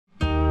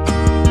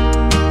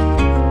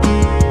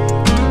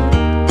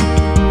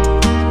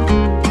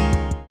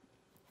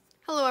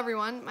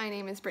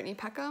is Brittany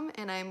Peckham,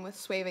 and I'm with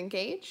Swave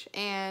Engage,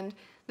 and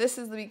this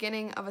is the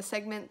beginning of a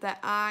segment that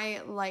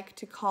I like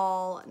to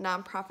call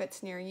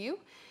Nonprofits Near You.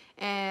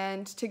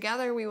 And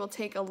together we will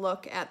take a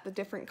look at the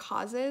different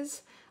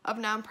causes of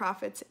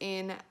nonprofits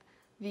in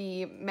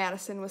the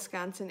Madison,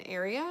 Wisconsin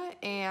area,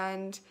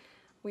 and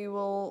we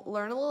will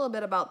learn a little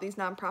bit about these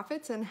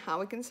nonprofits and how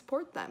we can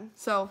support them.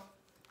 So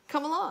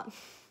come along.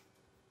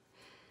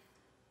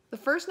 The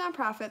first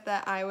nonprofit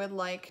that I would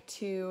like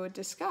to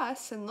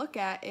discuss and look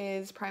at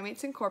is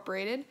Primates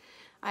Incorporated.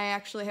 I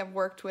actually have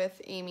worked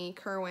with Amy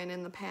Kerwin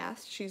in the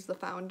past. She's the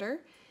founder,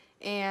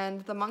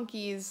 and the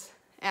monkeys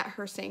at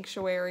her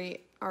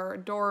sanctuary are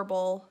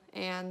adorable,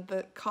 and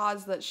the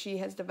cause that she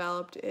has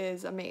developed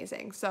is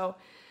amazing. So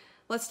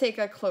let's take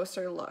a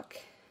closer look.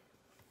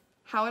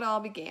 How it all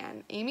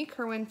began. Amy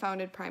Kerwin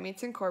founded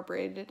Primates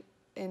Incorporated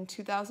in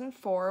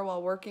 2004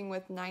 while working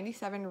with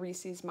 97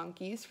 rhesus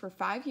monkeys for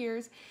 5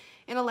 years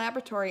in a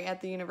laboratory at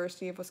the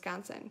University of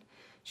Wisconsin.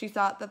 She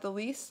thought that the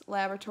least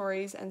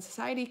laboratories and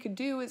society could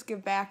do is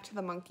give back to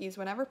the monkeys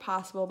whenever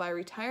possible by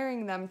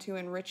retiring them to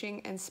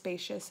enriching and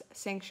spacious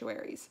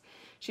sanctuaries.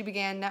 She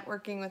began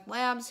networking with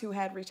labs who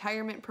had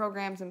retirement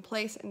programs in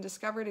place and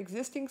discovered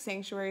existing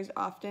sanctuaries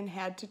often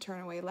had to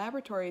turn away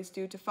laboratories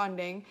due to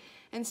funding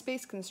and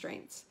space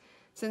constraints.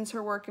 Since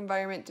her work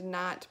environment did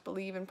not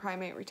believe in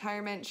primate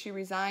retirement, she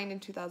resigned in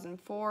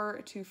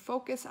 2004 to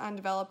focus on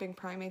developing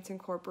Primates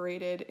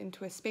Incorporated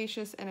into a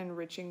spacious and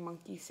enriching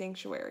monkey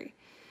sanctuary.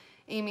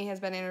 Amy has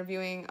been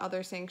interviewing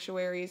other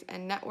sanctuaries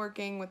and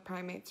networking with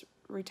primates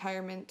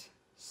retirement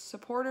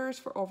supporters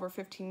for over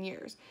 15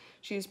 years.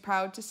 She is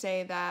proud to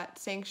say that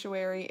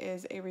sanctuary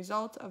is a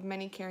result of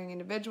many caring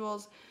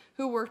individuals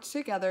who worked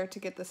together to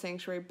get the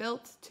sanctuary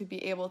built to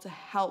be able to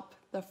help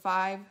the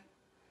 5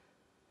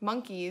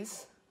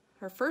 monkeys,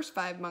 her first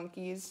 5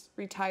 monkeys,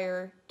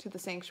 retire to the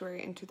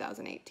sanctuary in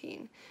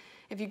 2018.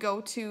 If you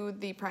go to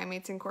the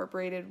Primates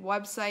Incorporated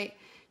website,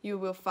 you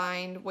will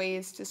find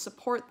ways to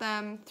support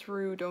them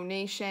through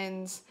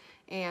donations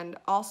and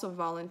also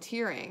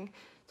volunteering.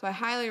 So I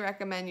highly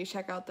recommend you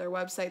check out their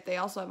website. They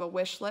also have a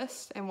wish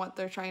list and what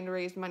they're trying to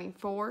raise money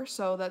for,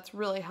 so that's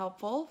really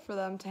helpful for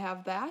them to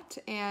have that.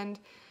 And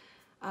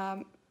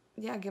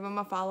yeah, give them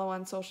a follow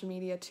on social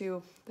media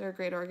too. They're a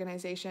great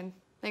organization.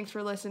 Thanks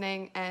for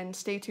listening, and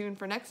stay tuned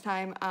for next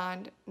time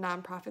on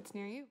Nonprofits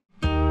Near You.